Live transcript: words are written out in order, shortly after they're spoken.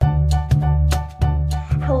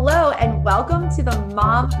Welcome to the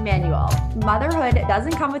Mom Manual. Motherhood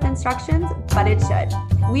doesn't come with instructions, but it should.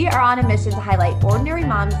 We are on a mission to highlight ordinary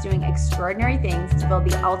moms doing extraordinary things to build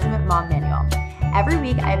the ultimate mom manual. Every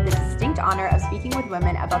week, I have the distinct honor of speaking with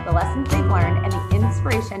women about the lessons they've learned and the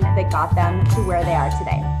inspiration that got them to where they are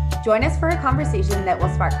today. Join us for a conversation that will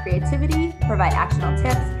spark creativity, provide actionable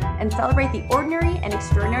tips, and celebrate the ordinary and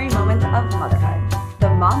extraordinary moments of motherhood. The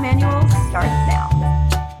Mom Manual starts now.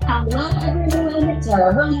 Hello everyone,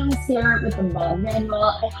 Tara Williams here with the Mom Manual.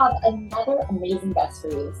 I have another amazing guest for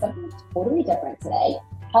you, something totally different today.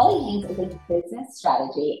 Holly Haynes is a business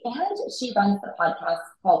strategy and she runs the podcast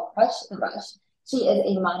called Crush the Rush. She is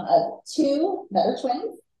a mom of two that are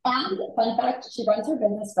twins, and fun fact, she runs her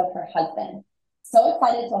business with her husband. So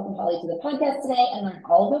excited to welcome Holly to the podcast today and learn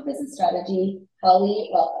all about business strategy. Holly,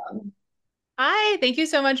 welcome. Hi, thank you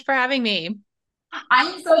so much for having me.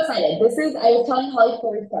 I'm so excited. I was telling Holly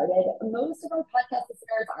before we started, most of our podcast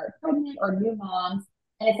listeners are pregnant or new moms.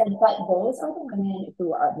 And I said, but those are the women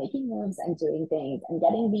who are making moves and doing things and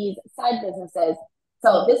getting these side businesses.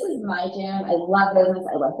 So this is my jam. I love business.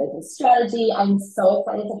 I love business strategy. I'm so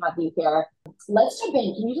excited to have you here. Let's jump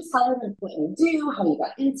in. Can you just tell everyone what you do, how you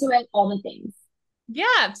got into it, all the things?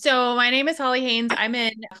 Yeah, so my name is Holly Haynes. I'm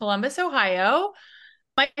in Columbus, Ohio.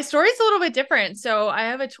 My story's a little bit different. So I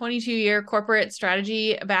have a 22-year corporate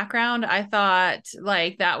strategy background. I thought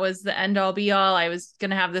like that was the end all be all. I was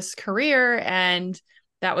going to have this career and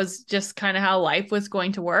that was just kind of how life was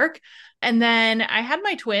going to work. And then I had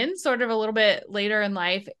my twins sort of a little bit later in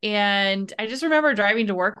life. And I just remember driving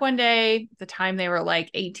to work one day, the time they were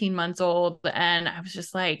like 18 months old. And I was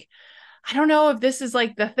just like, I don't know if this is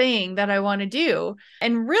like the thing that I want to do.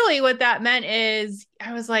 And really what that meant is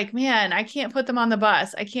I was like, man, I can't put them on the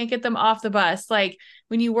bus. I can't get them off the bus. Like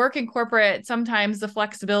when you work in corporate, sometimes the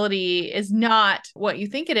flexibility is not what you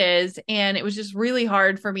think it is. And it was just really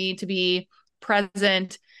hard for me to be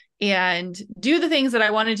present and do the things that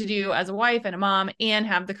I wanted to do as a wife and a mom and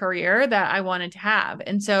have the career that I wanted to have.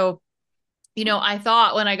 And so I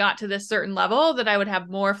thought when I got to this certain level that I would have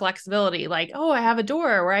more flexibility, like, oh, I have a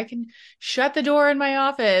door where I can shut the door in my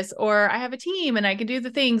office, or I have a team and I can do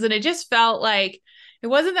the things. And it just felt like it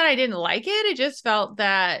wasn't that I didn't like it. It just felt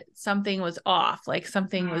that something was off, like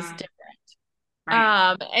something was different.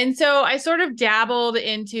 Right. And so I sort of dabbled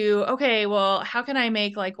into, okay, well, how can I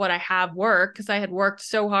make like what I have work? Because I had worked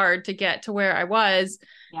so hard to get to where I was.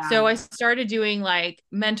 Yeah. So I started doing like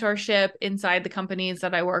mentorship inside the companies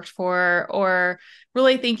that I worked for, or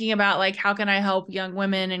really thinking about like, how can I help young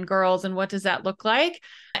women and girls and what does that look like?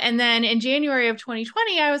 And then in January of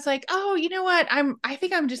 2020, I was like, oh, you know what? I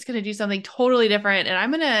think I'm just going to do something totally different. And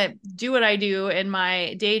I'm going to do what I do in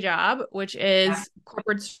my day job, which is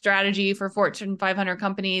corporate strategy for Fortune 500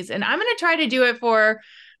 companies. And I'm going to try to do it for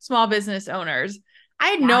small business owners. I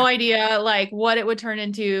had no idea like what it would turn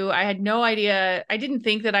into. I had no idea. I didn't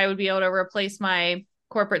think that I would be able to replace my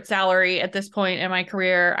corporate salary at this point in my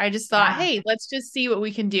career. I just thought, hey, let's just see what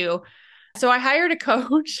we can do. So I hired a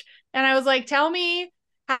coach and I was like, tell me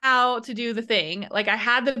how to do the thing. Like I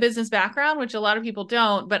had the business background, which a lot of people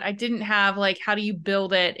don't, but I didn't have like, how do you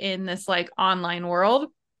build it in this like online world?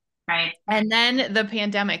 Right. And then the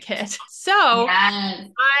pandemic hit. So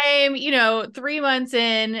I'm, 3 months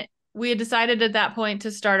in, we had decided at that point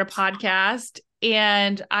to start a podcast.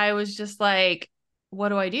 And I was just like, what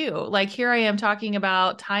do I do? Like, here I am talking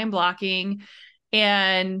about time blocking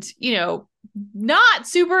and, not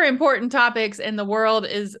super important topics, and the world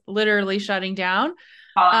is literally shutting down.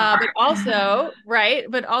 But also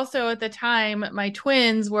at the time, my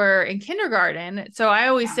twins were in kindergarten. So I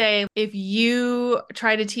always say, if you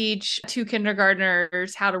try to teach two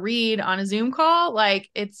kindergartners how to read on a Zoom call, like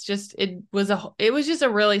it was just a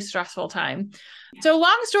really stressful time. So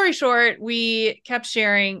long story short, we kept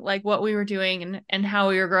sharing like what we were doing and how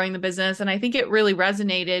we were growing the business. And I think it really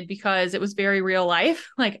resonated because it was very real life.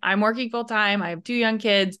 Like I'm working full time. I have two young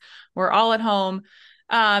kids. We're all at home.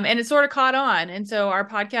 And it sort of caught on. And so our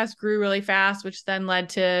podcast grew really fast, which then led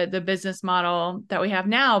to the business model that we have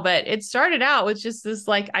now. But it started out with just this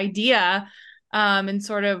like idea, and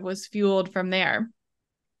sort of was fueled from there.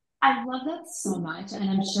 I love that so much. And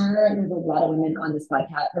I'm sure there's a lot of women on this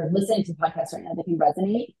podcast or listening to podcasts right now that can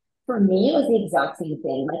resonate. For me, it was the exact same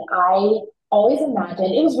thing. Like I always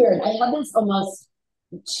imagined, it was weird. I had this almost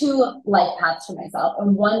two life paths for myself.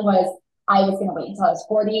 And one was I was going to wait until I was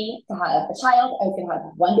 40 to have a child. I was going to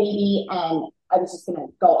have one baby and I was just going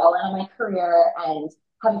to go all in on my career and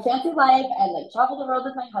have a fancy life and like travel the world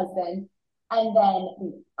with my husband. And then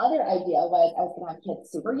the other idea was I was going to have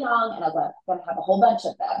kids super young and I was going to have a whole bunch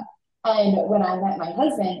of them. And when I met my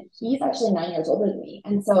husband, he's actually 9 years older than me.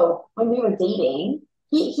 And so when we were dating,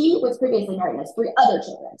 he was previously married and has 3 other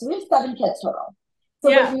children. So we have 7 kids total. So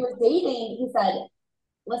when we were dating, he said,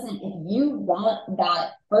 listen, if you want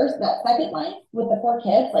that second life with the 4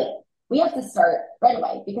 kids, like we have to start right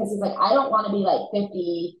away, because he's like, I don't want to be like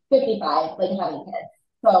 50, 55, like having kids.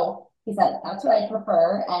 So he said, that's what I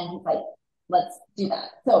prefer. And he's like, let's do that.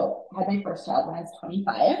 So I had my first child when I was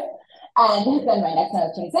 25. And then my next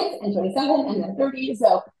child was 26 and 27 and then 30.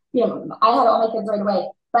 So, you know, I had all my kids right away.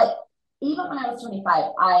 But even when I was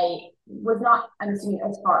 25, I was not, I'm assuming,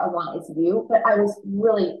 as far along as you, but I was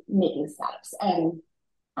really making steps. And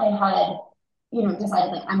I had, you know,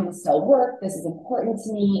 decided like, I'm going to still work. This is important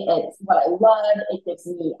to me. It's what I love. It gives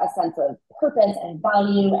me a sense of purpose and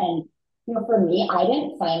value. And, you know, for me, I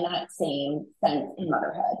didn't find that same sense in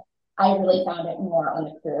motherhood. I really found it more on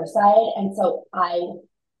the career side. And so I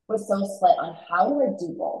was so split on how do I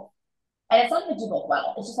do both? And it's not going to do both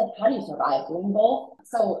well. It's just like, how do you survive doing both?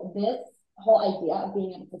 So this whole idea of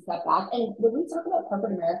being able to step back, and when we talk about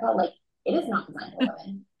corporate America, like it is not designed for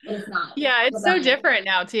women. It is not. Yeah, it's so different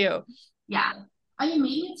now too. Yeah. I mean,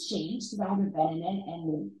 maybe it's changed because I haven't been in it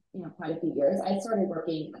in, you know, quite a few years. I started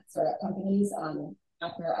working at startup companies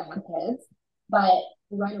after I had kids, but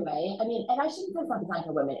right away, I mean, and I shouldn't say it's not designed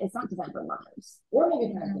for women. It's not designed for mothers or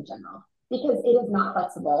maybe parents in general, because it is not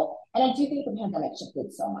flexible. And I do think the pandemic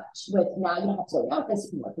shifted so much with now you don't have to go to the office,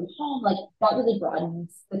 you can work from home. Like that really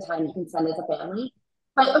broadens the time you can spend as a family.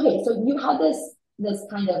 But okay, so you had this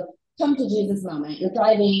kind of come to Jesus moment. You're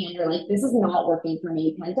driving and you're like, this is not working for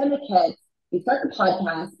me. Pandemic hits, you start the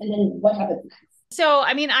podcast, and then what happens next? So,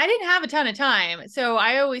 I mean, I didn't have a ton of time. So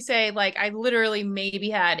I always say like, I literally maybe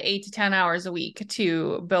had 8 to 10 hours a week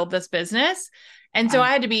to build this business. And so I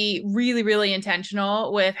had to be really, really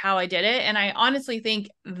intentional with how I did it. And I honestly think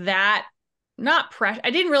that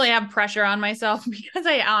I didn't really have pressure on myself because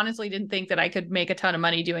I honestly didn't think that I could make a ton of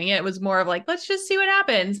money doing it. It was more of like, let's just see what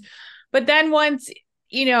happens. But then once,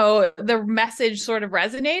 you know, the message sort of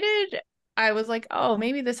resonated, I was like, oh,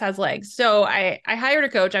 maybe this has legs. So I hired a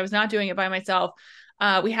coach. I was not doing it by myself.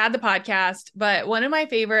 We had the podcast, but one of my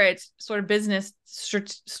favorite sort of business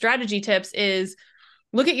strategy tips is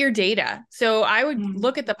look at your data. So I would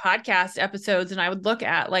look at the podcast episodes and I would look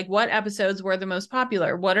at like what episodes were the most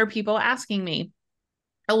popular. What are people asking me?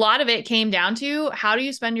 A lot of it came down to how do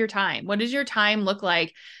you spend your time? What does your time look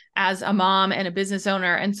like as a mom and a business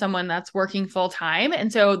owner and someone that's working full time?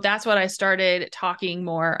 And so that's what I started talking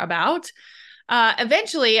more about.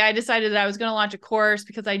 Eventually I decided that I was going to launch a course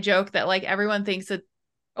because I joke that like everyone thinks that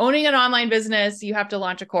owning an online business, you have to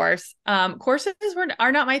launch a course. Courses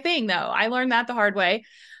are not my thing though. I learned that the hard way.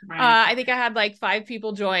 Right. I think I had like 5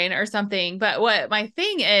 people join or something, but what my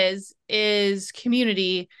thing is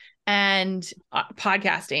community and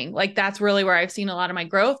podcasting. Like that's really where I've seen a lot of my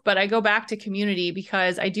growth, but I go back to community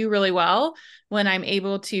because I do really well when I'm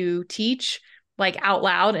able to teach like out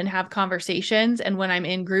loud and have conversations. And when I'm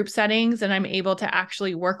in group settings and I'm able to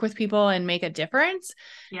actually work with people and make a difference.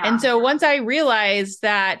 Yeah. And so once I realized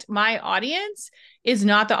that my audience is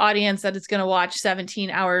not the audience that is going to watch 17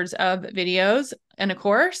 hours of videos in a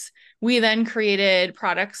course, we then created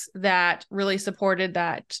products that really supported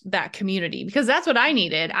that community, because that's what I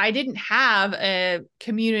needed. I didn't have a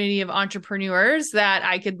community of entrepreneurs that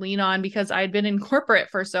I could lean on because I'd been in corporate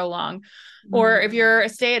for so long. Or if you're a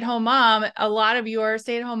stay-at-home mom, a lot of your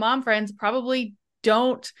stay-at-home mom friends probably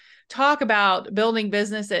don't talk about building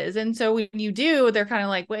businesses. And so when you do, they're kind of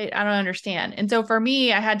like, wait, I don't understand. And so for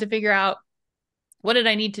me, I had to figure out what did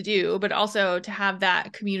I need to do, but also to have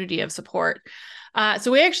that community of support.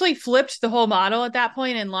 So we actually flipped the whole model at that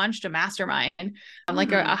point and launched a mastermind,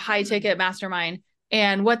 like a high ticket mastermind.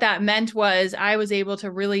 And what that meant was I was able to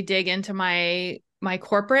really dig into my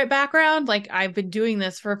corporate background. Like I've been doing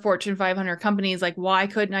this for Fortune 500 companies. Like why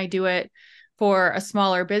couldn't I do it for a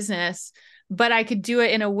smaller business? But I could do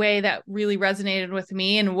it in a way that really resonated with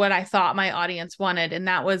me and what I thought my audience wanted. And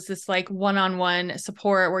that was this like one-on-one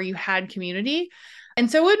support where you had community.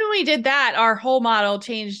 And so when we did that, our whole model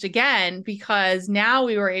changed again, because now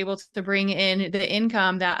we were able to bring in the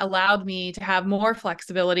income that allowed me to have more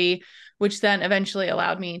flexibility, which then eventually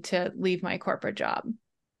allowed me to leave my corporate job.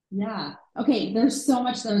 Yeah. Okay. There's so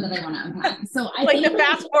much there that I want to unpack. So I like think the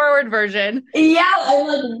fast forward version. Yeah. I'm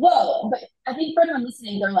like, whoa. But I think for anyone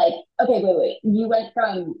listening, they're like, okay, wait. You went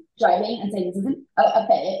from driving and saying this isn't a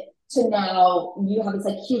fit to now you have this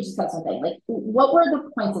like huge successful thing. Like what were the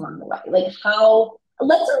points along the way? Like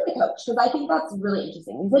let's start with the coach, because I think that's really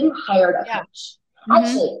interesting. You said you hired a coach.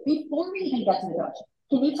 Actually, before we even get to the coach,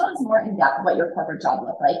 can you tell us more in depth what your corporate job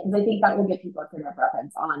looked like? Because I think that will give people a frame of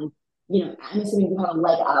reference on I'm assuming you had a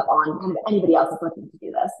leg up on kind of anybody else that's looking to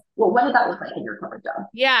do this. Well, what did that look like in your corporate job?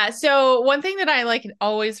 Yeah. So one thing that I like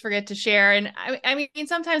always forget to share, and I mean,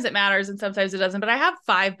 sometimes it matters and sometimes it doesn't, but I have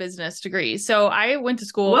 5 business degrees. So I went to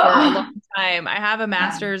school for a long time. I have a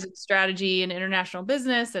master's in strategy and international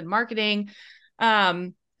business and marketing,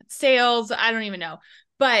 sales. I don't even know,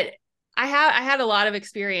 but I had a lot of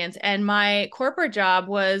experience, and my corporate job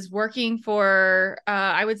was working for,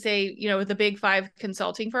 I would say, the big 5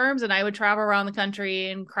 consulting firms, and I would travel around the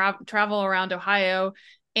country and travel around Ohio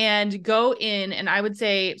and go in and I would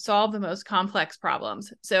say solve the most complex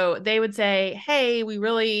problems. So they would say, hey, we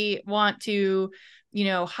really want to,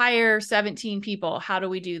 hire 17 people. How do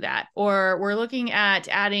we do that? Or we're looking at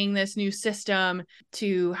adding this new system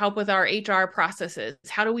to help with our HR processes.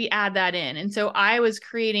 How do we add that in? And so I was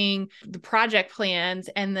creating the project plans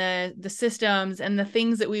and the systems and the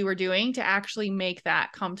things that we were doing to actually make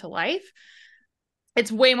that come to life. It's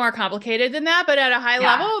way more complicated than that, but at a high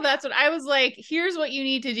level, that's what I was like, here's what you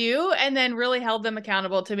need to do. And then really held them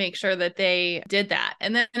accountable to make sure that they did that.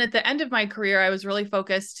 And then at the end of my career, I was really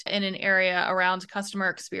focused in an area around customer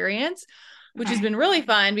experience, which has been really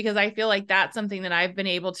fun because I feel like that's something that I've been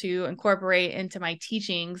able to incorporate into my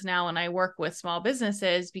teachings now when I work with small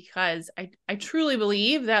businesses, because I truly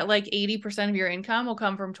believe that like 80% of your income will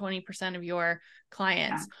come from 20% of your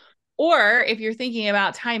clients. Or if you're thinking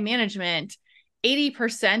about time management,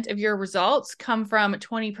 80% of your results come from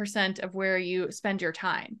 20% of where you spend your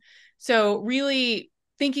time. So really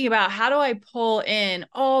thinking about how do I pull in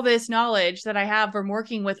all this knowledge that I have from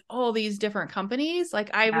working with all these different companies? Like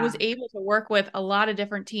I was able to work with a lot of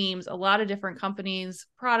different teams, a lot of different companies,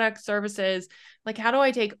 products, services. Like how do I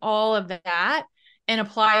take all of that and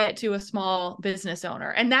apply it to a small business owner?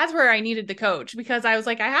 And that's where I needed the coach, because I was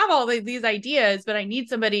like, I have all these ideas, but I need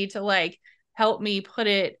somebody to like help me put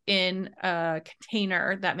it in a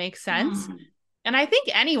container that makes sense. And I think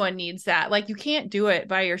anyone needs that. Like you can't do it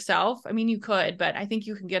by yourself. I mean, you could, but I think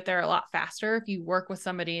you can get there a lot faster if you work with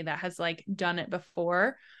somebody that has like done it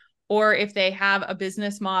before, or if they have a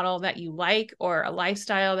business model that you like or a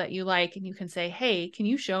lifestyle that you like, and you can say, hey, can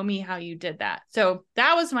you show me how you did that? So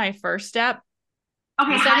that was my first step.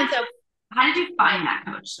 Okay. How did you find that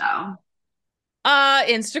coach though?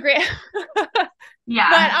 Instagram. Yeah.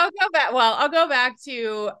 But I'll go back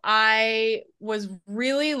to, I was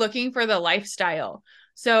really looking for the lifestyle.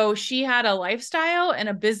 So she had a lifestyle and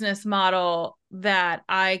a business model that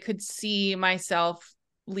I could see myself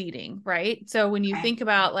leading, right? So when you think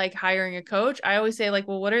about like hiring a coach, I always say like,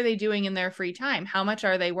 well, what are they doing in their free time? How much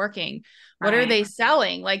are they working? What are they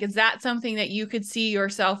selling? Like, is that something that you could see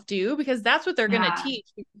yourself do? Because that's what they're going to teach,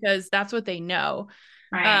 because that's what they know.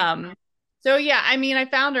 Right. So yeah, I mean, I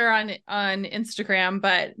found her on Instagram,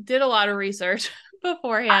 but did a lot of research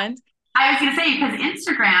beforehand. I was gonna say, because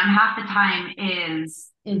Instagram half the time is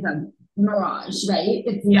a mirage, right?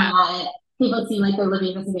 It's not, people seem like they're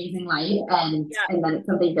living this amazing life and then it's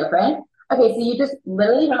something different. Okay, so you just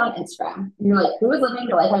literally went on Instagram. You're like, who is living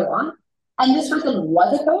the life I want? And this person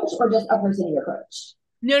was a coach or just a person you coached?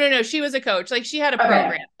 No. She was a coach. Like she had a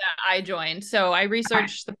program that I joined. So I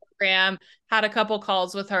researched the program, had a couple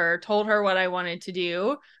calls with her, told her what I wanted to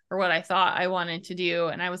do or what I thought I wanted to do.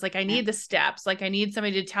 And I was like, I need the steps. Like I need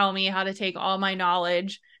somebody to tell me how to take all my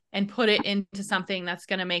knowledge and put it into something that's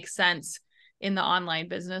going to make sense in the online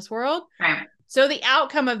business world. Right. So the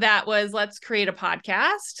outcome of that was, let's create a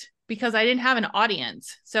podcast, because I didn't have an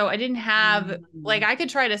audience. So I didn't have, like, I could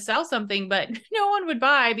try to sell something, but no one would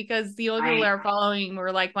buy, because the only people that are following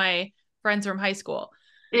were like my friends from high school.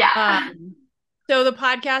 Yeah. So the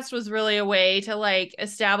podcast was really a way to like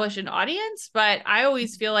establish an audience. But I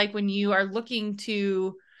always feel like when you are looking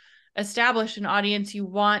to establish an audience, you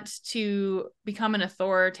want to become an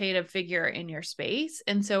authoritative figure in your space.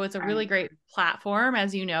 And so it's a really great platform,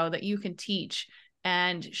 as you know, that you can teach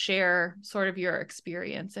and share sort of your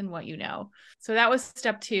experience and what you know. So that was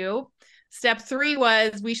step 2. Step 3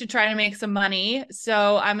 was, we should try to make some money.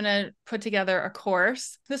 So I'm going to put together a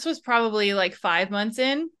course. This was probably like 5 months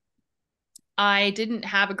in. I didn't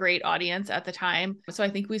have a great audience at the time. So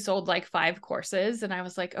I think we sold like 5 courses, and I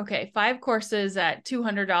was like, okay, 5 courses at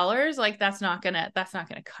 $200, like that's not gonna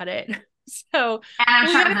cut it. So, and I'm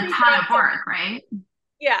sure it was a ton of work, right?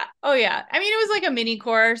 Yeah. Oh yeah. I mean, it was like a mini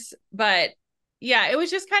course, but yeah, it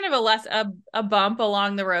was just kind of a bump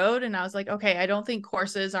along the road. And I was like, okay, I don't think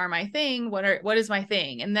courses are my thing. What is my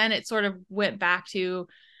thing? And then it sort of went back to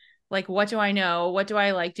like, what do I know? What do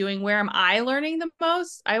I like doing? Where am I learning the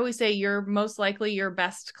most? I always say you're most likely your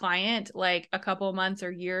best client like a couple months or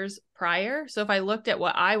years prior. So if I looked at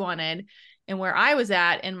what I wanted and where I was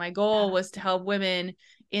at, and my goal was to help women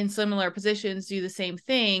in similar positions do the same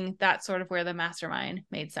thing, that's sort of where the mastermind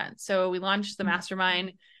made sense. So we launched the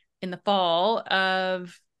mastermind in the fall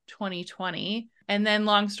of 2020. And then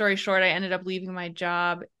long story short, I ended up leaving my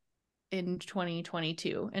job in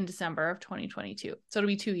 2022, in December of 2022. So it'll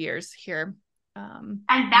be 2 years here. And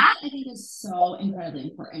that I think is so incredibly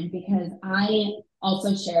important, because I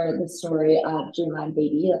also share the story of Dreamland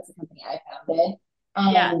Baby. That's the company I founded.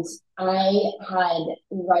 And I had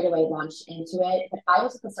right away launched into it, but I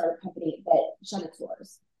was at the startup company that shut its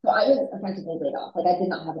doors. So I was effectively laid off. Like, I did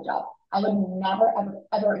not have a job. I would never, ever,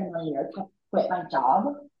 ever in a million years have quit my job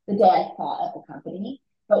the day I thought of the company.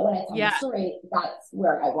 But when I told the story, that's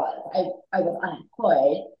where I was. I was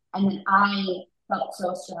unemployed. And then I felt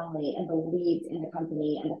so strongly and believed in the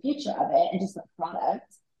company and the future of it and just the product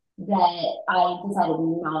that I decided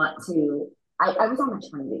not to. I was on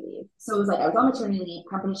maternity leave. So it was like I was on maternity leave,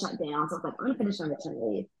 company shut down. So I was like, I'm going to finish my maternity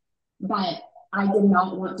leave. But I did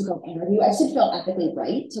not want to go interview. I should feel ethically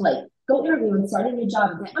right to like go interview and start a new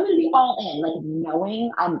job and say, I'm going to be all in, like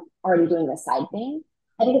knowing I'm already doing this side thing.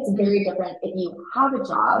 I think it's very different if you have a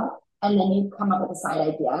job and then you come up with a side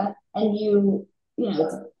idea and you know,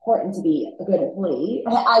 it's important to be a good employee.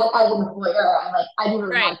 As an employer, I didn't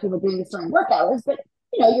really want people doing this during work hours, but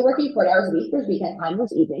you know, you're working 40 hours a week, there's weekend time,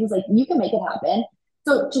 there's evenings, like you can make it happen.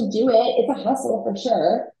 So to do it, it's a hustle for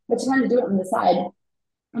sure, but to kind of do it on the side.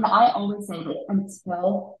 And I always say, like,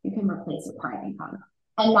 until you can replace your current income.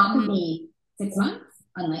 And that could be 6 months,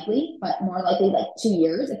 unlikely, but more likely like 2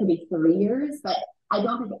 years. It could be 3 years, but I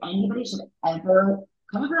don't think anybody should ever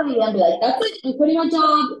come up early and be like, that's it, I'm quitting my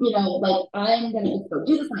job, you know, like I'm going to just go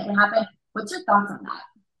do this, make it happen. What's your thoughts on that?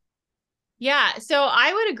 Yeah, so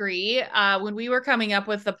I would agree. When we were coming up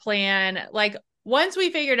with the plan, like once we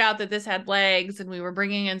figured out that this had legs and we were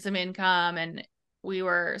bringing in some income and we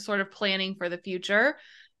were sort of planning for the future,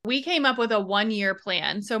 we came up with a 1-year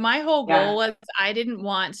plan. So my whole goal was I didn't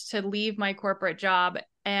want to leave my corporate job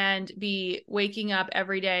and be waking up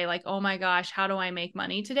every day like, oh my gosh, how do I make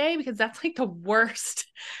money today? Because that's like the worst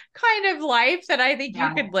kind of life that I think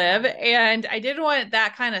you could live. And I didn't want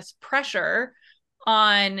that kind of pressure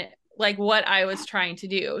on like what I was trying to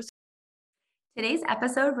do. Today's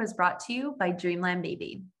episode was brought to you by Dreamland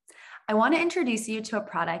Baby. I want to introduce you to a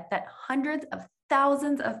product that hundreds of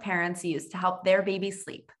thousands of parents use to help their baby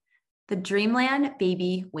sleep, the Dreamland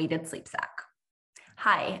Baby Weighted Sleep Sack.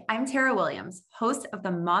 Hi, I'm Tara Williams, host of the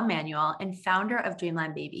Mom Manual and founder of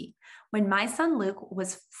Dreamland Baby. When my son Luke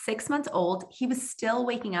was 6 months old, he was still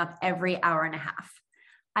waking up every hour and a half.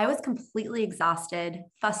 I was completely exhausted,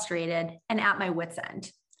 frustrated, and at my wit's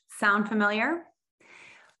end. Sound familiar?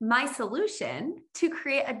 My solution to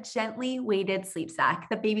create a gently weighted sleep sack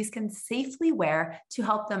that babies can safely wear to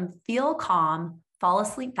help them feel calm, fall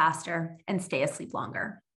asleep faster, and stay asleep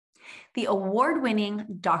longer. The award-winning,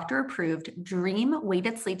 doctor-approved Dream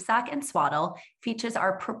Weighted Sleep Sack and Swaddle features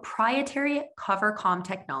our proprietary Cover Calm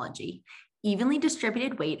technology, evenly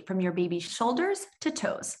distributed weight from your baby's shoulders to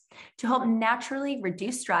toes, to help naturally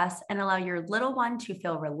reduce stress and allow your little one to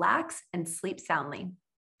feel relaxed and sleep soundly.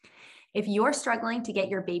 If you're struggling to get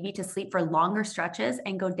your baby to sleep for longer stretches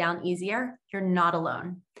and go down easier, you're not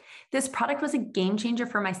alone. This product was a game changer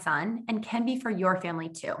for my son and can be for your family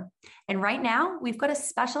too. And right now, we've got a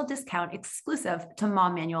special discount exclusive to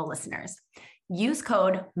Mom Manual listeners. Use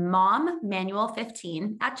code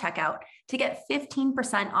MOMMANUAL15 at checkout to get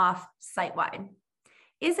 15% off site-wide.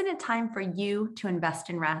 Isn't it time for you to invest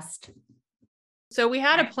in rest? So we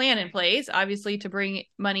had a plan in place, obviously, to bring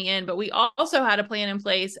money in, but we also had a plan in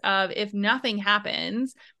place of if nothing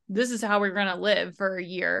happens, this is how we're going to live for a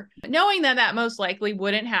year, knowing that that most likely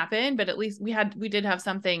wouldn't happen, but at least we did have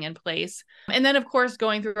something in place. And then of course,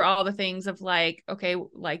 going through all the things of like, okay,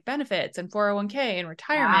 like benefits and 401k and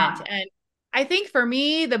retirement. And I think for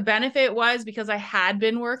me, the benefit was because I had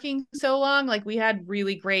been working so long, like we had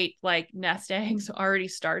really great like nest eggs already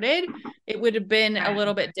started. It would have been a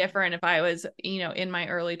little bit different if I was, you know, in my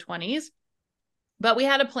early 20s. But we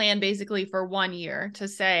had a plan basically for 1 year to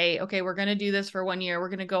say, okay, we're going to do this for 1 year. We're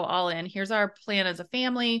going to go all in. Here's our plan as a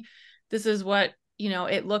family. This is what, you know,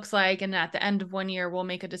 it looks like. And at the end of 1 year, we'll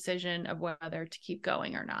make a decision of whether to keep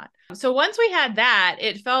going or not. So once we had that,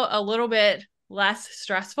 it felt a little bit less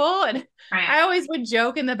stressful. And I always would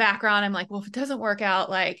joke in the background. I'm like, well, if it doesn't work out,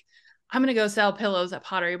 like I'm going to go sell pillows at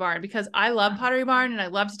Pottery Barn because I love Pottery Barn and I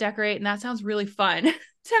love to decorate. And that sounds really fun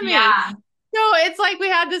to me. Yeah. So it's like we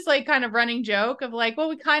had this like kind of running joke of like, well,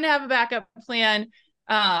 we kind of have a backup plan.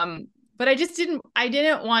 But I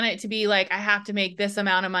didn't want it to be like, I have to make this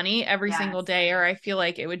amount of money every single day, or I feel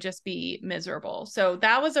like it would just be miserable. So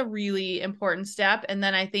that was a really important step. And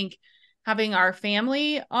then I think having our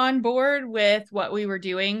family on board with what we were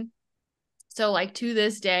doing. So like to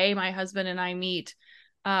this day, my husband and I meet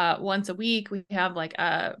once a week. We have like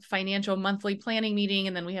a financial monthly planning meeting,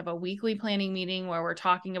 and then we have a weekly planning meeting where we're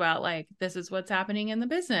talking about like, this is what's happening in the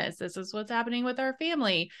business. This is what's happening with our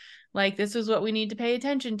family. Like, this is what we need to pay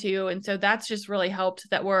attention to. And so that's just really helped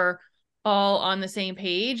that we're all on the same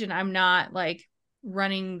page, and I'm not like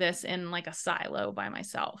running this in like a silo by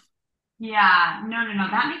myself. Yeah, no.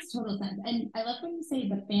 That makes total sense. And I love when you say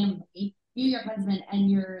the family, you, your husband,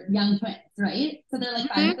 and your young twins, right? So they're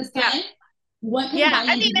like 5 at this time. Yeah. What kind Yeah, of I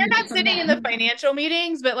buy-in mean, did they're you not get from sitting in the them? financial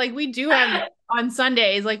meetings, but like we do have on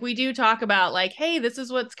Sundays, like we do talk about like, hey, this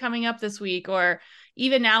is what's coming up this week. Or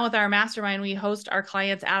even now with our mastermind, we host our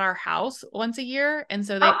clients at our house once a year. And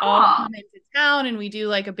so they Oh, all cool. come into town and we do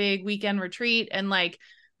like a big weekend retreat. And like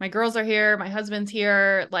my girls are here, my husband's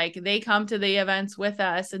here, like they come to the events with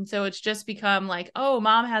us. And so it's just become like, oh,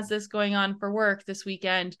 mom has this going on for work this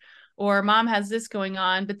weekend, or mom has this going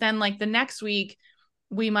on. But then like the next week,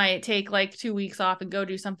 we might take like 2 weeks off and go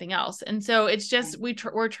do something else. And so it's just,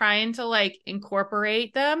 we're trying to like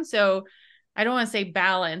incorporate them. So I don't want to say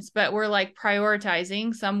balance, but we're like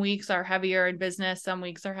prioritizing. Some weeks are heavier in business, some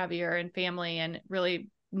weeks are heavier in family, and really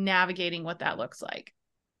navigating what that looks like.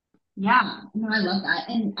 Yeah, no, I love that.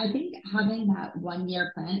 And I think having that 1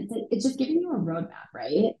 year plan, it's just giving you a roadmap,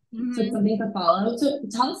 right? So it's Mm-hmm. something to follow. So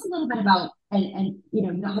tell us a little bit about, and you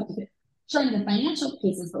know, you don't have to show me the financial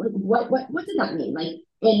pieces, but like what did that mean? Like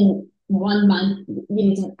in 1 month, you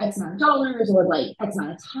need to have X amount of dollars or like X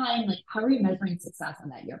amount of time. Like how are you measuring success on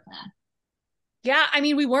that year plan? Yeah, I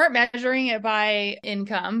mean, we weren't measuring it by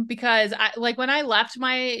income because I like when I left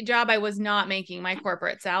my job, I was not making my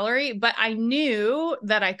corporate salary, but I knew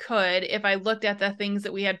that I could if I looked at the things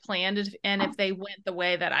that we had planned and if they went the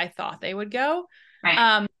way that I thought they would go.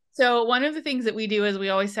 Right. So one of the things that we do is we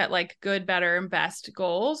always set like good, better, and best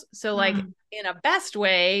goals. So like in a best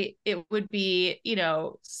way, it would be,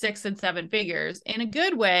 6 and 7 figures. In a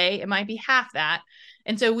good way, it might be half that.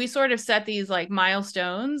 And so we sort of set these like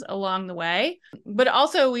milestones along the way. But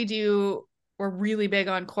also we're really big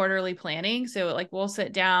on quarterly planning. So like we'll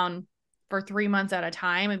sit down for 3 months at a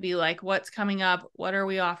time and be like, what's coming up? What are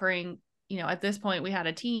we offering? At this point we had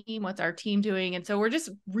a team, what's our team doing? And so we're just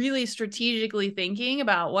really strategically thinking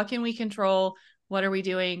about what can we control? What are we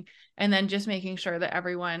doing? And then just making sure that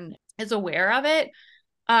everyone is aware of it.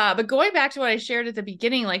 But going back to what I shared at the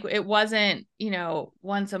beginning, like it wasn't,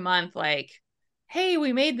 once a month, like, hey,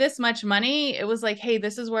 we made this much money. It was like, hey,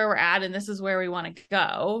 this is where we're at and this is where we want to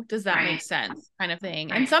go. Does that make sense? Kind of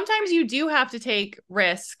thing. And sometimes you do have to take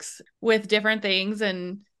risks with different things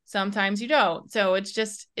and sometimes you don't. So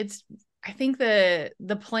I think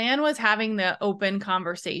the plan was having the open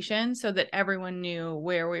conversation so that everyone knew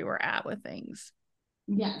where we were at with things.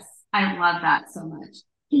 Yes, I love that so much.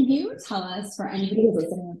 Can you tell us for anybody who's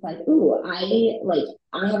listening, it's like, ooh, I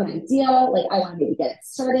have an idea, like I want to maybe get it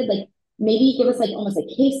started, like maybe give us like almost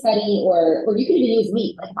a case study, or you could even use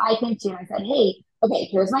me. Like if I came to you and I said, hey, okay,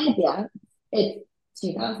 here's my idea. It's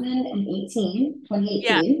 2018, 2018.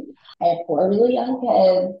 Yeah. I have 4 really young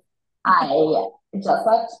kids. I just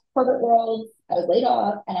left corporate world. I was laid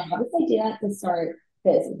off, and I have this idea to start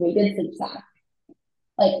this weighted sleep sack.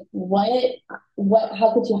 Like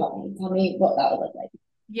how could you help me? Tell me what that would look like.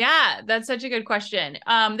 Yeah, that's such a good question.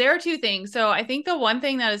 There are 2 things. So I think the one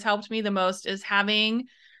thing that has helped me the most is having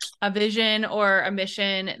a vision or a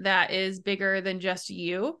mission that is bigger than just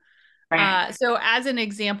you. Right. So as an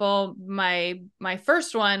example, my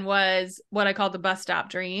first one was what I called the bus stop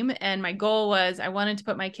dream. And my goal was I wanted to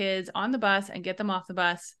put my kids on the bus and get them off the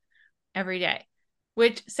bus every day,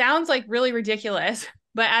 which sounds like really ridiculous.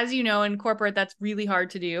 But as you know, in corporate, that's really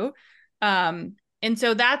hard to do. And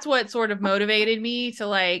so that's what sort of motivated me to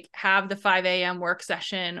like have the 5 a.m. work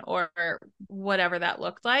session or whatever that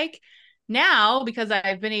looked like. Now, because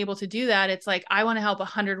I've been able to do that, it's like, I want to help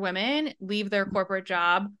 100 women leave their corporate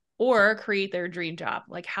job or create their dream job.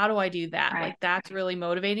 Like, how do I do that? Right. Like, that's really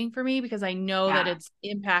motivating for me because I know that it's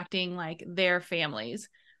impacting like their families.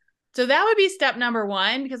 So that would be step number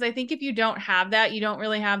 1, because I think if you don't have that, you don't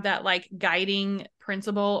really have that like guiding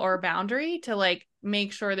principle or boundary to like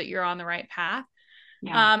make sure that you're on the right path.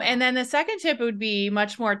 Yeah. And then the second tip would be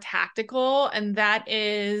much more tactical. And that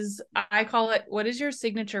is, I call it, what is your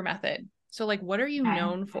signature method? So like, what are you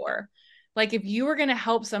known for? Like if you were going to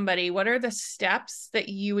help somebody, what are the steps that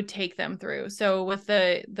you would take them through? So with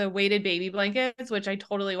the weighted baby blankets, which I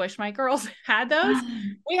totally wish my girls had those.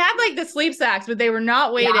 We had like the sleep sacks, but they were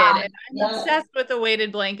not weighted. Yeah, and I'm obsessed with the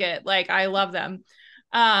weighted blanket. Like I love them.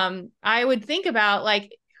 I would think about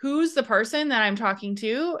like, who's the person that I'm talking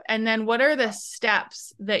to? And then what are the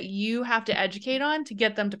steps that you have to educate on to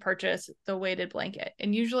get them to purchase the weighted blanket?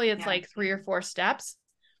 And usually it's like 3 or 4 steps.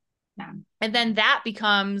 Yeah. And then that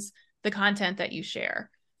becomes the content that you share.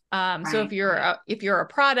 So if you're a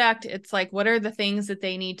product, it's like, what are the things that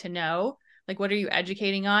they need to know? Like, what are you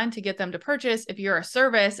educating on to get them to purchase? If you're a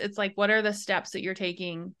service, it's like, what are the steps that you're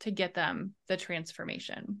taking to get them the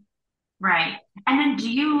transformation? Right. And then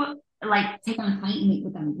do you like take on a client and meet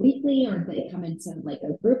with them weekly, or do they come into like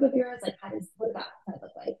a group of yours? Like what does that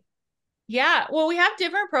look like? Yeah, well, we have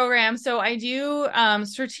different programs. So I do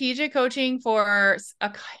strategic coaching for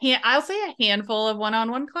I'll say a handful of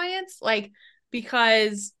one-on-one clients, like,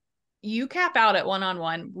 because you cap out at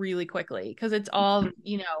one-on-one really quickly because it's all,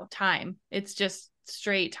 time. It's just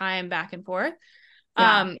straight time back and forth.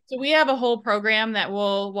 Yeah. So we have a whole program that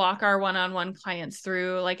will walk our one-on-one clients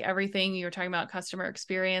through like everything you were talking about, customer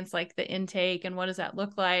experience, like the intake and what does that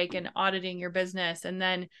look like, and auditing your business. And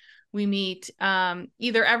then we meet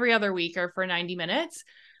either every other week or for 90 minutes.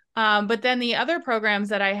 But then the other programs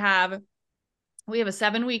that I have, we have a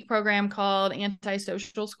 7-week program called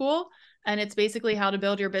Anti-Social School. And it's basically how to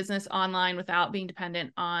build your business online without being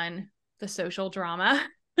dependent on the social drama.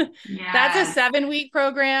 That's a 7-week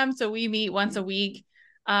program. So we meet once a week.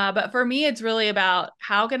 But for me, it's really about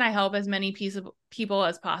how can I help as many people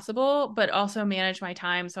as possible, but also manage my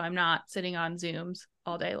time so I'm not sitting on Zooms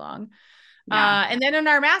all day long. Yeah. And then in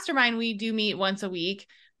our mastermind, we do meet once a week.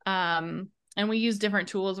 And we use different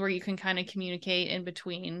tools where you can kind of communicate in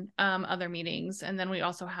between other meetings. And then we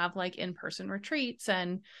also have like in-person retreats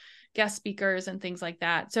and guest speakers and things like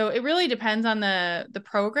that. So it really depends on the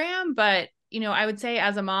program. But, I would say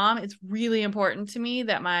as a mom, it's really important to me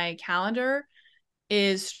that my calendar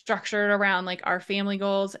is structured around like our family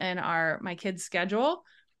goals and my kids' schedule.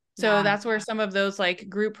 So that's where some of those like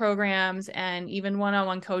group programs and even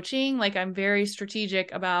one-on-one coaching, like I'm very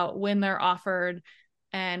strategic about when they're offered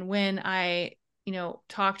and when I,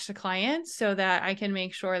 talk to clients so that I can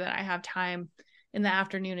make sure that I have time in the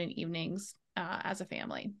afternoon and evenings as a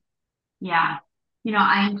family. Yeah.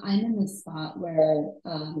 I'm in this spot where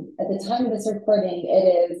at the time of this recording,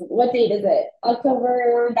 it is, what date is it?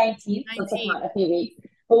 October 19th. So it's not a few weeks.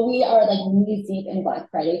 But we are like knee deep in Black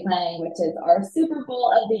Friday planning, which is our Super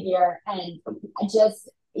Bowl of the year. And I just,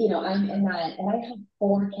 I'm in that, and I have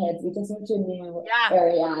 4 kids. We just moved to a new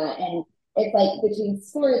area, and it's like between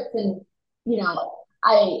sports and,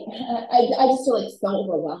 I just feel like so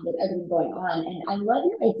overwhelmed with everything going on. And I love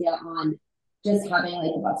your idea on just having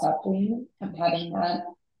like a bus stop dream of having that,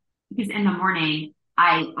 because in the morning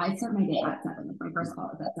I start my day at 7. Like my first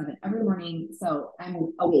call is at 7 every morning, so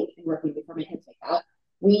I'm awake and working before my kids wake up.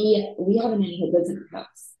 We have a nanny who lives in our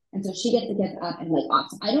house, and so she gets the kids up and like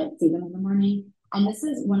off. So I don't see them in the morning, and this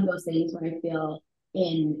is one of those things where I feel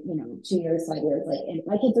in 2 years, 5 years, like, and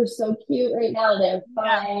my kids are so cute right now. They're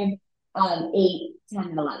 5, 8, 10,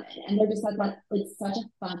 and 11, and they're just like such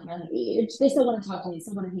a fun young age. They still want to talk to me,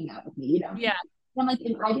 still want to hang out with me, Yeah. And I'm like,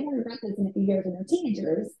 am I going to regret this in a few years when they're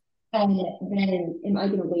teenagers? And then am I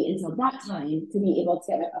going to wait until that time to be able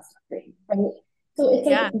to get my bus stop dream, right? So it's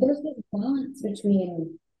like there's this balance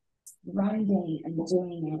between grinding and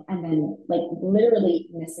doing it, and then like literally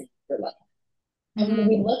missing your life. And when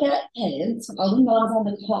we look at kids, for all the moms on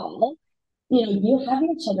the call, you have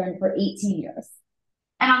your children for 18 years.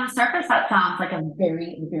 And on the surface, that sounds like a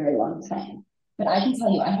very, very long time. But I can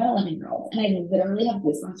tell you, I had 11-year-olds, and I literally have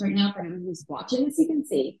goosebumps right now for anyone who's watching this, you can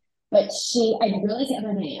see. But I realized the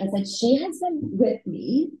other day, I said, she has been with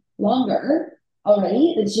me longer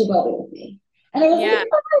already than she will be with me. And I was like,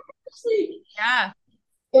 oh,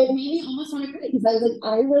 it made me almost want to cry, because I was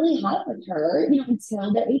like, I really have with her,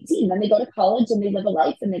 until they're 18. Then they go to college and they live a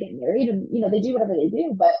life and they get married and, they do whatever they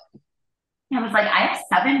do. But I was like, I have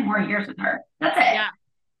 7 more years with her. That's it. Yeah.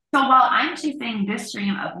 So while I'm chasing this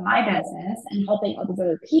stream of my business and helping all these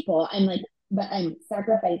other people, but I'm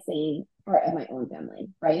sacrificing part of my own family,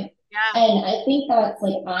 right? Yeah. And I think that's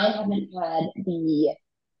like, I haven't had the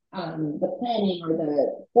planning or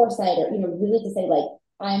the foresight or, really to say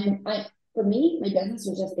like, for me, my business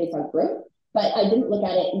was just based on growth, but I didn't look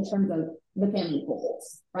at it in terms of the family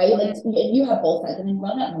goals, right? Like you have both sides, and I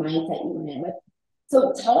love that mindset you went in with.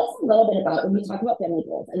 So tell us a little bit about when we talk about family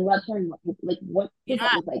goals, and love hearing what does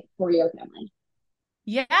that look like for your family?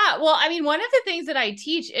 Yeah. Well, I mean, one of the things that I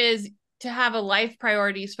teach is to have a life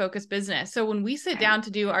priorities focused business. So when we sit down to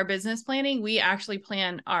do our business planning, we actually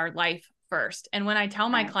plan our life first. And when I tell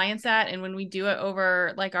my clients that, and when we do it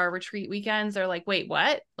over like our retreat weekends, they're like, wait,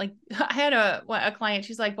 what? Like I had a client,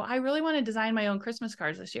 she's like, well, I really want to design my own Christmas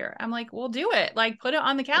cards this year. I'm like, well, do it, like put it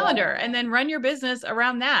on the calendar and then run your business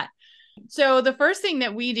around that. So the first thing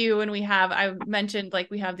that we do when I mentioned like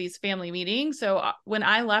we have these family meetings. So when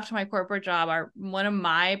I left my corporate job, one of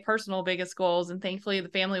my personal biggest goals, and thankfully the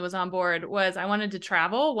family was on board, was I wanted to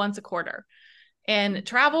travel once a quarter. And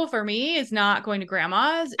travel for me is not going to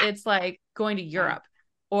grandma's. It's like going to Europe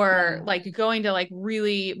or like going to like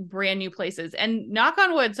really brand new places. And knock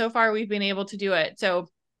on wood, so far we've been able to do it. So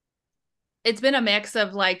it's been a mix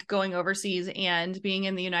of like going overseas and being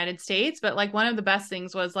in the United States. But like one of the best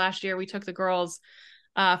things was last year we took the girls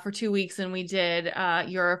for 2 weeks and we did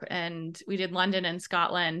Europe and we did London and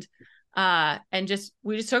Scotland. And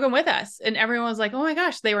we just took them with us, and everyone was like, oh my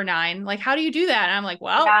gosh, they were 9. Like, how do you do that? And I'm like,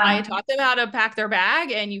 well, I taught them how to pack their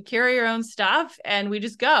bag, and you carry your own stuff, and we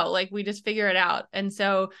just go, like, we just figure it out. And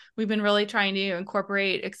so we've been really trying to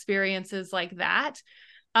incorporate experiences like that.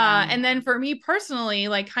 And then for me personally,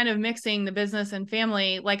 like kind of mixing the business and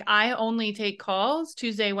family, like I only take calls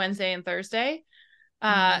Tuesday, Wednesday, and Thursday.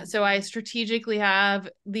 So I strategically have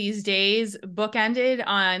these days bookended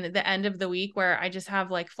on the end of the week where I just have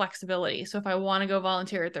like flexibility. So if I want to go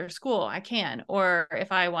volunteer at their school, I can, or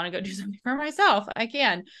if I want to go do something for myself, I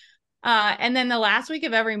can. And then the last week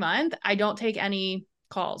of every month, I don't take any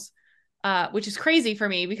calls, which is crazy for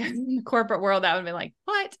me because in the corporate world, that would be like,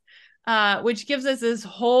 what? Which gives us this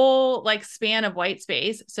whole like span of white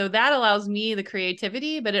space. So that allows me the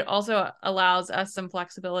creativity, but it also allows us some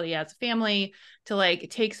flexibility as a family to like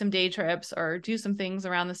take some day trips or do some things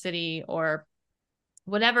around the city or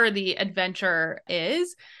whatever the adventure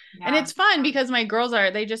is. And it's fun because my girls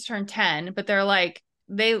they just turned 10, but they're like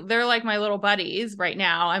my little buddies right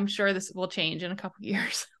now. I'm sure this will change in a couple of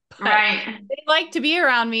years. They like to be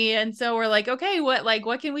around me. And so we're like, okay,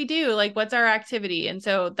 what can we do? Like, what's our activity? And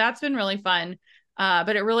so that's been really fun.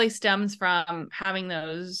 But it really stems from having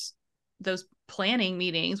those planning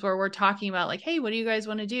meetings where we're talking about like, hey, what do you guys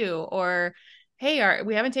want to do? Or, hey,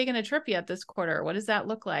 we haven't taken a trip yet this quarter. What does that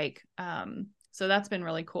look like? So that's been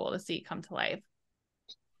really cool to see come to life.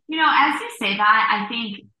 As you say that, I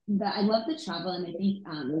think that I love the travel, and I think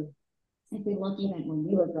if we look even when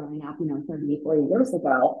we were growing up, 30, 40 years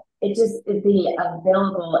ago, it just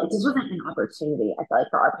wasn't an opportunity, I feel like,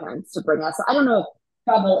 for our parents to bring us. So I don't know if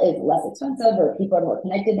travel is less expensive or people are more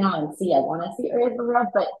connected now and I want to see areas of the world,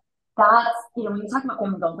 but that's, when you talk about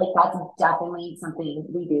family goals, like that's definitely something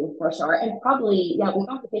we do for sure. And probably, we go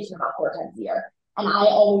on vacation about 4 times a year. And I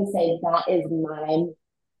always say that is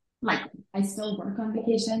I still work on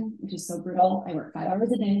vacation, which is so brutal. I work 5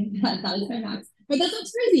 hours a day. That is my max. But that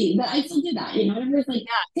sounds crazy, but I still do that. Everyone's like,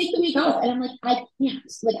 take the week off. And I'm like, I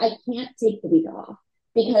can't take the week off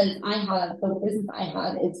because the business I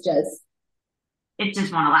have is it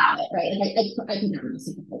just won't allow it, right? Like I can never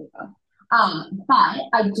take the whole week off. But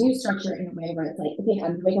I do structure it in a way where it's like, okay,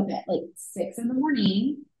 I'm gonna wake up at like 6 in the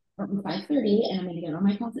morning or 5:30, and I'm gonna get on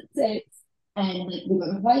my calls at 6. And like we go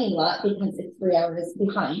to Hawaii a lot because it's 3 hours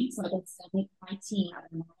behind, so I can still make my team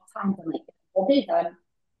at normal times and like get the whole day done.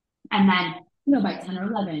 And then by 10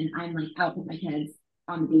 or 11, I'm like out with my kids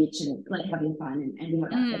on the beach and like having fun and we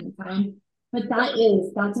have that spending time. But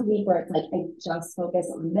that's a week where it's like I just focus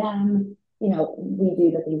on them. We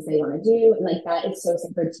do the things they want to do, and like that is so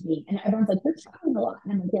sacred to me. And everyone's like, "You're traveling a lot,"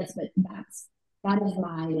 and I'm like, "Yes, but that is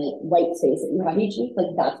my like white space that you have each week.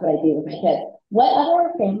 Like that's what I do with my kids." What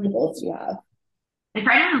other family goals do you have? If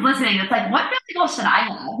anyone's listening, it's like, what family goals should I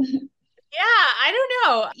have? Yeah, I don't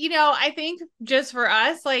know. I think just for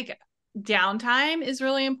us, like downtime is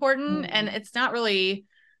really important, and it's not really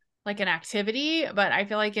like an activity, but I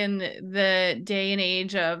feel like in the day and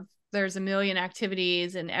age of there's a million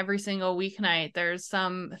activities and every single weeknight there's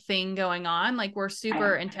something going on, like we're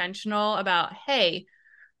super intentional about, hey,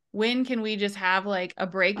 when can we just have like a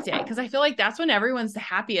break day? Because I feel like that's when everyone's the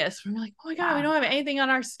happiest. We're like, oh my God, we don't have anything on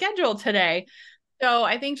our schedule today. So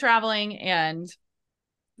I think traveling and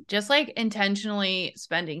just like intentionally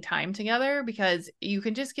spending time together, because you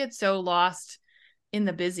can just get so lost in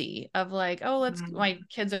the busy of like, oh, my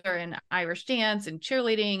kids are in Irish dance and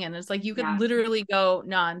cheerleading. And it's like, you could literally go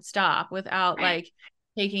nonstop without like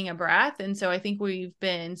taking a breath. And so I think we've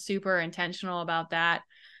been super intentional about that.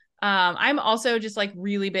 I'm also just like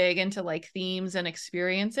really big into like themes and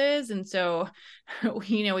experiences. And so,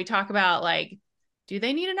 we talk about like, do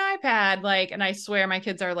they need an iPad? Like, and I swear my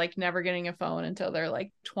kids are like never getting a phone until they're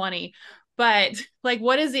like 20. But like,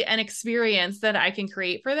 what is an experience that I can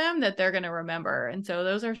create for them that they're going to remember? And so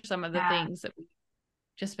those are some of the things that we've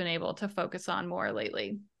just been able to focus on more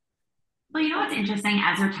lately. Well, what's interesting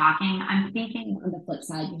as you're talking, I'm thinking on the flip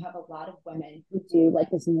side, you have a lot of women who do like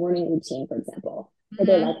this morning routine, for example, where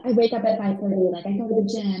they're like, I wake up at 5:30, like I go to the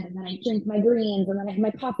gym and then I drink my greens and then I have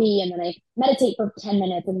my coffee and then I meditate for 10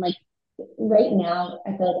 minutes. And like, right now,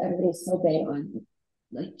 I feel like everybody's so big on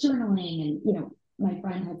like journaling, and my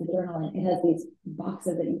friend has a journal and it has these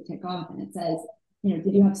boxes that you tick off, and it says,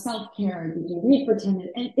 did you have self-care? Did you read for 10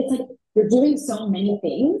 minutes? And it's like you're doing so many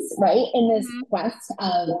things, right, in this quest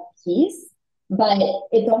of peace, but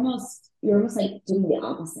you're almost like doing the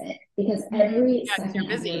opposite, because every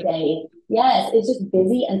second of your day, yes, it's just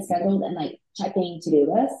busy and scheduled and like checking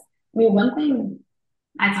to-do lists. I mean, one thing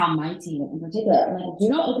I tell my team in particular, I'm like, do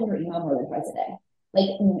not open your email more than twice a day. Like,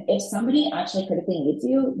 if somebody actually critically needs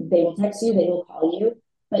you, they will text you, they will call you.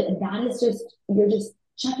 But that is just, you're just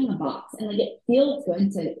checking a box. And like, it feels good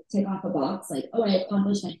to tick off a box, like, oh, I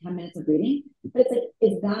accomplished my 10 minutes of reading. But it's like,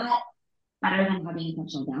 is that better than having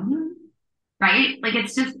intentional downtime? Right? Like,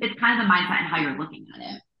 it's kind of the mindset and how you're looking at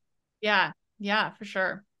it. Yeah, for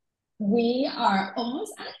sure. We are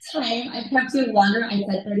almost at time. I kept you longer. I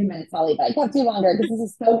said 30 minutes, Holly, but I kept you longer because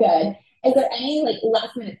this is so good. Is there any like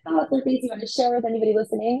last minute thoughts or things you want to share with anybody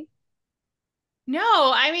listening?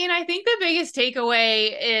 No, I mean, I think the biggest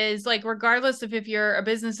takeaway is like, regardless of if you're a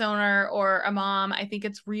business owner or a mom, I think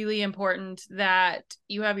it's really important that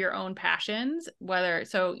you have your own passions, whether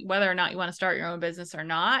or not you want to start your own business or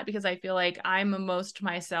not, because I feel like I'm most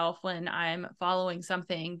myself when I'm following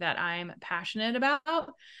something that I'm passionate about.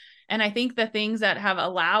 And I think the things that have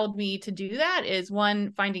allowed me to do that is,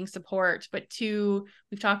 one, finding support, but two,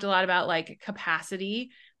 we've talked a lot about like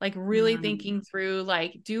capacity, like really thinking through,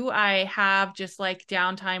 like, do I have just like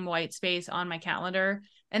downtime white space on my calendar?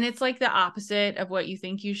 And it's like the opposite of what you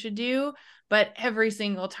think you should do. But every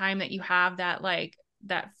single time that you have that, like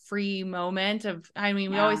that free moment of, I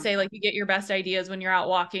mean, we always say like you get your best ideas when you're out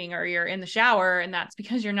walking or you're in the shower, and that's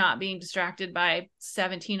because you're not being distracted by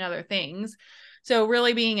 17 other things. So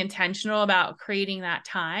really being intentional about creating that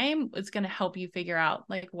time is going to help you figure out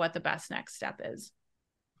like what the best next step is.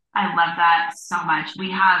 I love that so much. We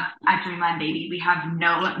have at Dreamland Baby, we have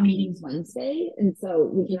no meetings Wednesday. And so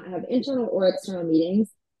we cannot have internal or external meetings.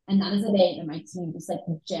 And that is a day that my team just like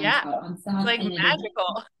jams out on stuff. It's like and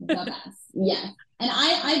magical. The best. Yes. And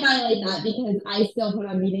I violate that because I still put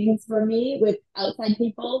on meetings for me with outside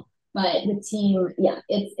people, but the team,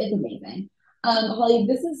 it's amazing. Holly,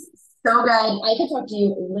 this is so good. I could talk to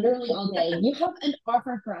you literally all day. You have an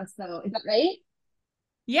offer for us though. Is that right?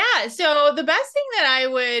 Yeah. So the best thing that I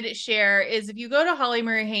would share is if you go to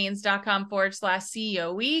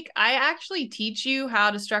hollymariehaynes.com/CEO week, I actually teach you how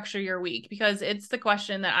to structure your week, because it's the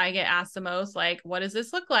question that I get asked the most, like, what does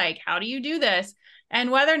this look like? How do you do this? And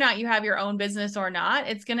whether or not you have your own business or not,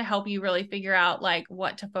 it's going to help you really figure out like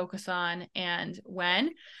what to focus on and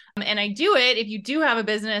when. And I do it. If you do have a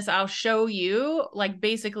business, I'll show you like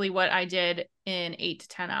basically what I did in 8 to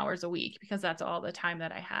 10 hours a week, because that's all the time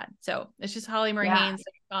that I had. So it's just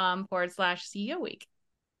hollymariehaynes.com/CEO week.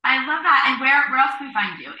 I love that. And where else can we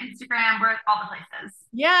find you? Instagram, where all the places?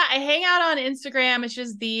 Yeah, I hang out on Instagram. It's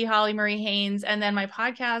just the Holly Marie Haynes. And then my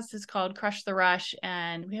podcast is called Crush the Rush.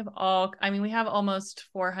 And we have almost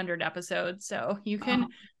 400 episodes. So you can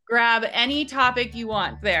grab any topic you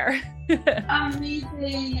want there.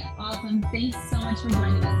 Amazing. Awesome. Thanks so much for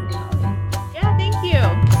joining us today, Holly. Yeah, thank you.